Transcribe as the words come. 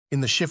In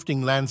the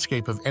shifting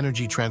landscape of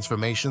energy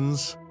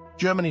transformations,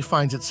 Germany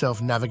finds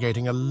itself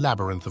navigating a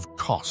labyrinth of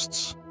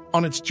costs.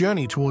 On its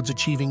journey towards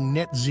achieving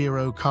net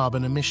zero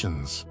carbon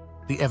emissions,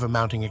 the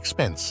ever-mounting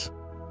expense,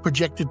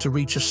 projected to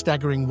reach a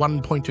staggering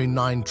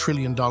 $1.09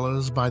 trillion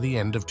by the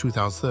end of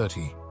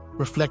 2030,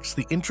 reflects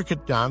the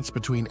intricate dance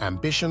between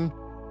ambition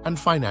and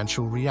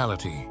financial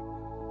reality.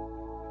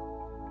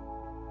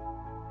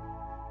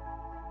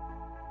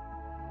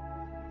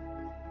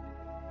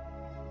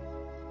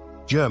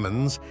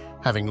 Germans,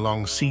 having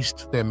long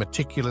ceased their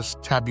meticulous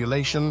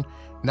tabulation,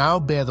 now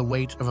bear the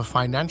weight of a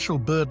financial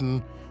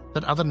burden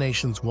that other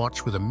nations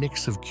watch with a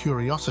mix of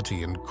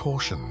curiosity and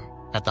caution.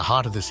 At the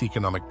heart of this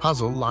economic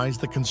puzzle lies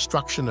the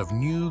construction of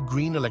new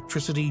green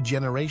electricity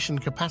generation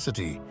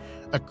capacity,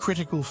 a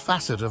critical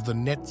facet of the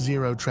net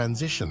zero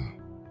transition.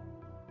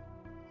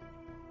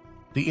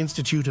 The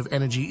Institute of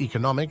Energy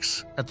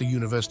Economics at the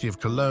University of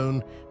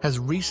Cologne has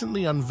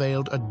recently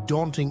unveiled a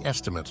daunting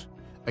estimate,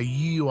 a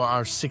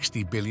EUR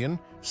 60 billion,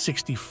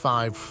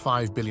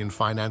 65 billion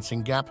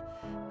financing gap,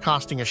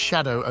 casting a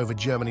shadow over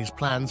Germany's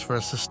plans for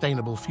a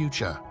sustainable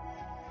future.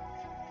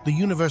 The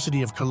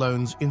University of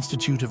Cologne's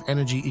Institute of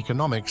Energy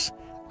Economics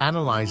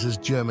analyzes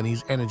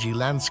Germany's energy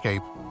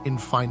landscape in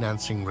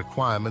financing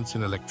requirements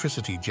in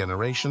electricity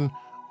generation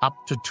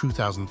up to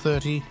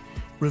 2030,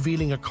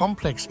 revealing a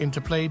complex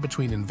interplay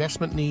between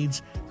investment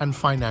needs and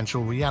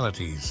financial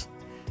realities.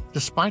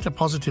 Despite a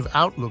positive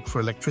outlook for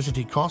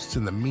electricity costs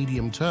in the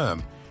medium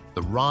term,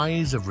 the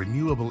rise of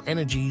renewable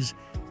energies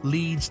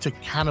leads to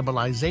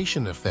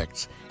cannibalization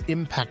effects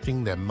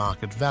impacting their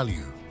market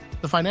value.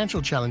 The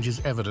financial challenge is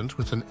evident,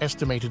 with an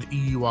estimated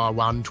EUR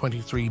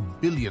 123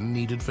 billion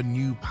needed for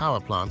new power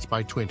plants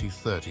by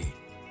 2030.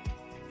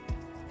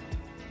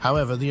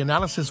 However, the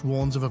analysis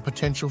warns of a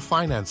potential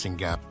financing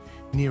gap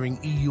nearing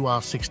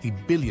EUR 60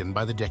 billion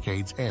by the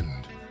decade's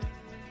end.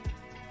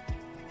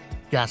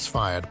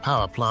 Gas-fired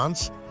power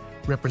plants,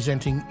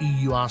 representing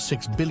EUR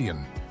 6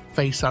 billion,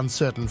 face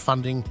uncertain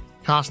funding,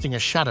 casting a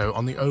shadow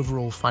on the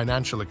overall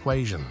financial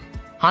equation.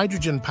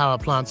 Hydrogen power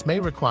plants may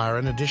require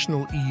an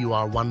additional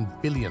EUR 1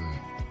 billion.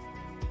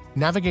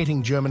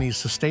 Navigating Germany's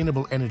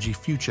sustainable energy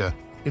future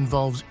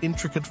involves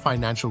intricate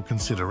financial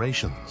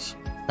considerations.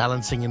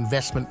 Balancing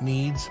investment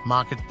needs,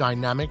 market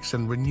dynamics,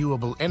 and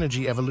renewable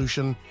energy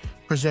evolution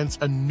presents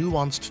a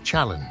nuanced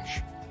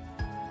challenge.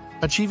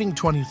 Achieving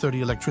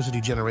 2030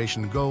 electricity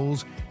generation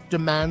goals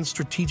demands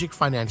strategic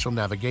financial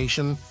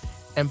navigation,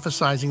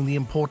 emphasizing the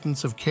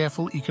importance of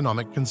careful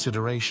economic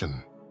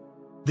consideration.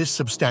 This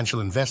substantial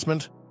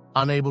investment,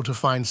 unable to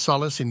find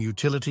solace in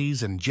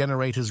utilities and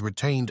generators'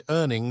 retained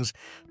earnings,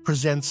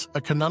 presents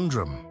a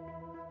conundrum.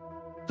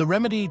 The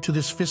remedy to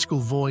this fiscal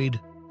void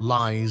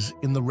lies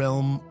in the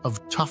realm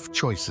of tough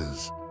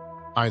choices,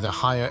 either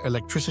higher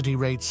electricity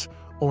rates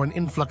or an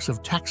influx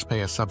of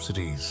taxpayer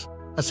subsidies.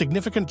 A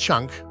significant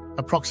chunk,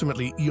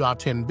 approximately EUR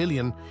 10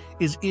 billion,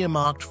 is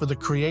earmarked for the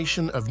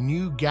creation of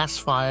new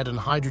gas-fired and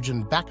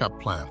hydrogen backup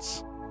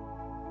plants.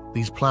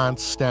 These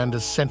plants stand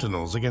as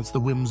sentinels against the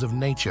whims of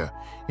nature,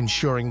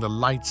 ensuring the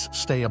lights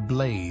stay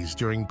ablaze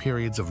during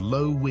periods of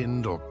low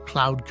wind or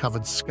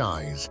cloud-covered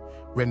skies,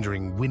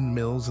 rendering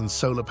windmills and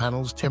solar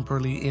panels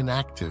temporarily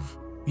inactive.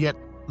 Yet,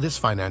 this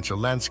financial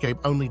landscape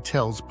only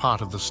tells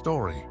part of the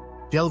story.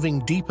 Delving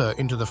deeper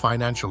into the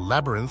financial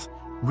labyrinth,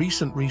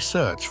 recent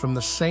research from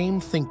the same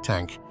think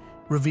tank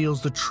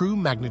reveals the true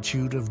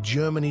magnitude of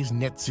Germany's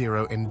net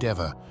zero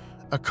endeavor.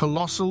 A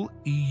colossal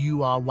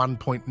EUR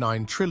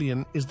 1.9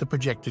 trillion is the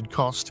projected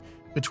cost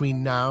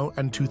between now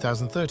and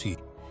 2030,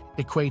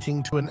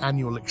 equating to an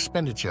annual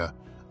expenditure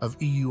of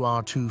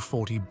EUR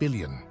 240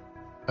 billion.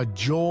 A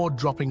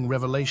jaw-dropping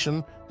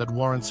revelation that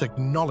warrants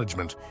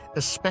acknowledgement,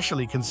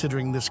 especially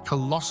considering this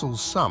colossal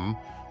sum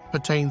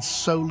pertains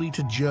solely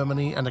to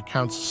Germany and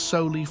accounts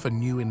solely for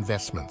new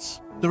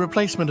investments. The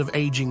replacement of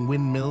aging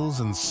windmills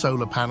and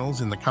solar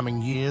panels in the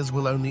coming years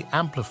will only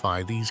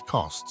amplify these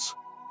costs.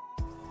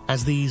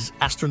 As these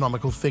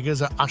astronomical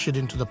figures are ushered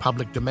into the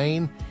public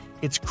domain,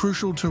 it's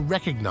crucial to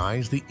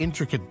recognize the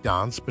intricate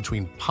dance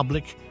between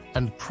public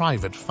and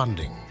private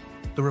funding.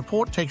 The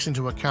report takes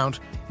into account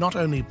not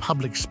only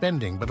public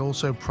spending but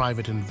also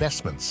private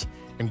investments,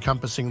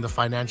 encompassing the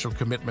financial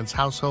commitments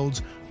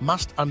households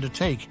must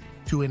undertake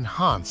to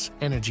enhance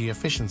energy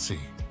efficiency.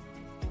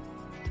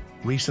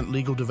 Recent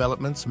legal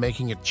developments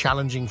making it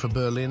challenging for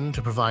Berlin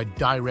to provide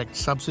direct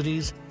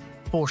subsidies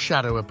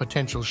foreshadow a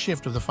potential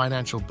shift of the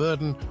financial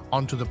burden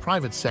onto the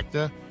private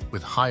sector,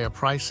 with higher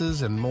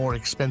prices and more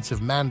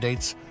expensive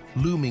mandates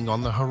looming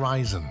on the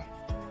horizon.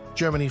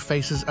 Germany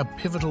faces a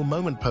pivotal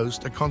moment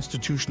post a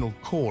constitutional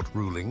court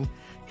ruling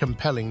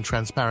compelling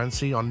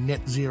transparency on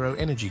net zero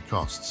energy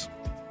costs.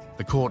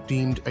 The court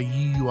deemed a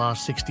EUR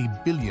 60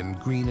 billion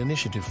Green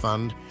Initiative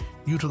Fund,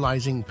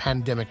 utilizing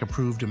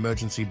pandemic-approved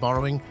emergency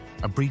borrowing,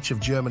 a breach of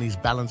Germany's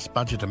balanced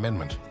budget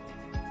amendment.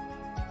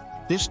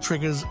 This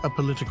triggers a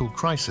political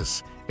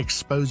crisis,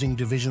 exposing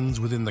divisions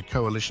within the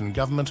coalition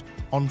government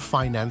on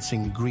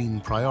financing green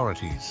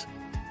priorities.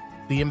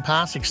 The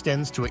impasse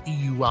extends to a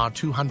EUR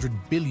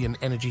 200 billion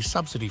energy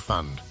subsidy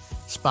fund,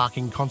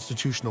 sparking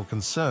constitutional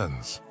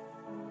concerns.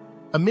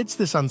 Amidst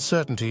this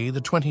uncertainty,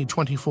 the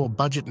 2024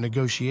 budget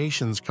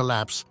negotiations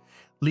collapse,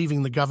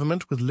 leaving the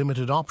government with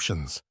limited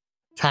options: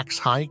 tax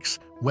hikes,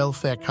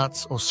 welfare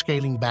cuts, or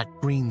scaling back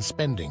green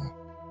spending.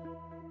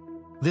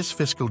 This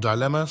fiscal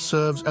dilemma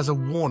serves as a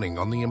warning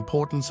on the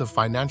importance of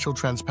financial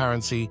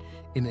transparency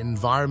in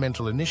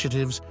environmental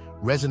initiatives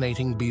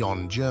resonating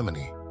beyond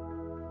Germany.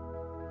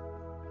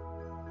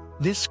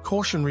 This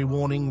cautionary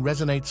warning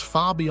resonates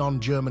far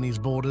beyond Germany's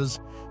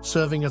borders,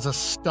 serving as a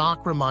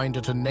stark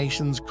reminder to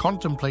nations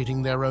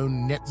contemplating their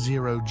own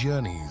net-zero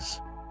journeys.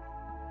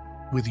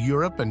 With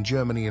Europe and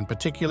Germany in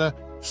particular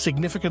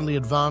significantly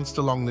advanced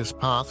along this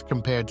path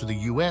compared to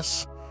the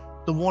US,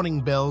 the warning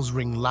bells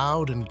ring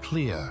loud and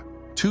clear.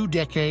 2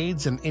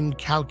 decades and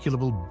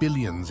incalculable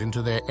billions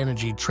into their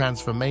energy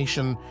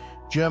transformation,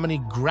 Germany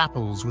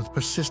grapples with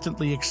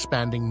persistently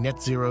expanding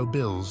net-zero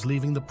bills,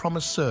 leaving the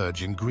promised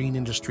surge in green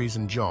industries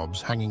and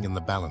jobs hanging in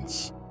the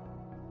balance.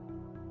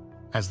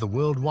 As the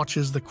world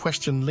watches, the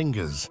question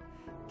lingers: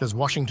 does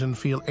Washington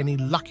feel any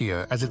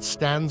luckier as it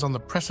stands on the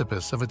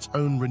precipice of its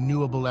own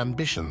renewable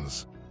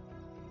ambitions?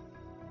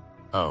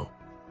 Oh,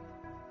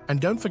 and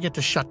don't forget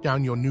to shut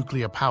down your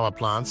nuclear power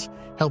plants.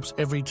 Helps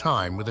every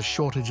time with a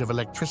shortage of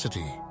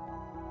electricity.